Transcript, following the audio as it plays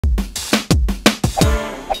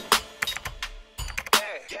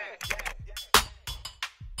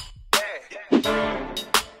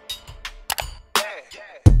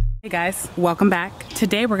guys, welcome back.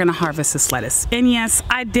 Today we're gonna harvest this lettuce. And yes,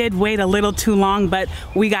 I did wait a little too long, but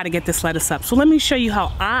we gotta get this lettuce up. So let me show you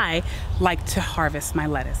how I like to harvest my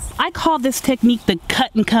lettuce. I call this technique the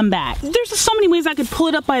cut and come back. There's just so many ways I could pull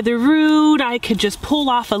it up by the root. I could just pull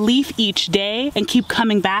off a leaf each day and keep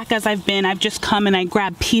coming back as I've just come and I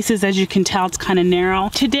grab pieces. As you can tell, it's kind of narrow.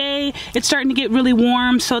 Today, it's starting to get really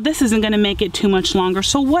warm, so this isn't gonna make it too much longer.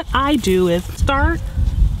 So what I do is start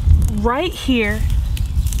right here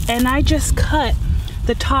and I just cut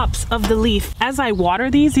the tops of the leaf. As I water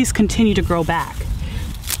these continue to grow back.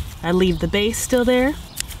 I leave the base still there.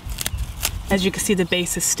 As you can see, the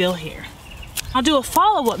base is still here. I'll do a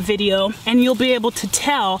follow-up video and you'll be able to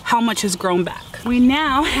tell how much has grown back. We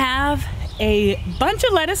now have a bunch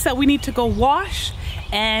of lettuce that we need to go wash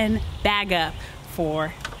and bag up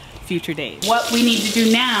for future days. What we need to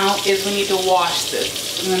do now is we need to wash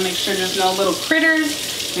this. I'm gonna make sure there's no little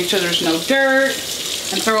critters, make sure there's no dirt,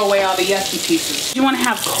 and throw away all the yucky pieces. You wanna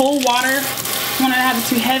have cold water, you wanna have it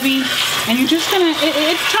too heavy, and you're just gonna,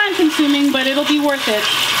 it's time consuming, but it'll be worth it.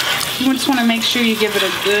 You just wanna make sure you give it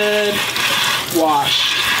a good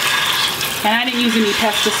wash. And I didn't use any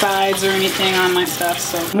pesticides or anything on my stuff,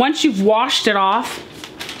 so. Once you've washed it off,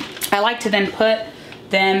 I like to then put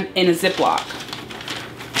them in a Ziploc.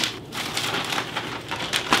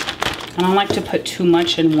 I don't like to put too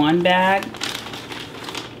much in one bag.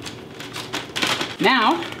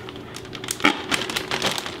 Now,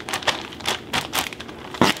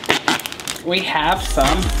 we have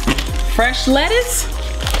some fresh lettuce,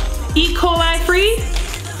 E. coli free,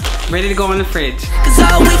 ready to go in the fridge. 'Cause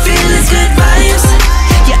all we feel is good vibes.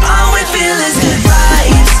 Yeah, all we feel is good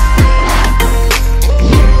vibes.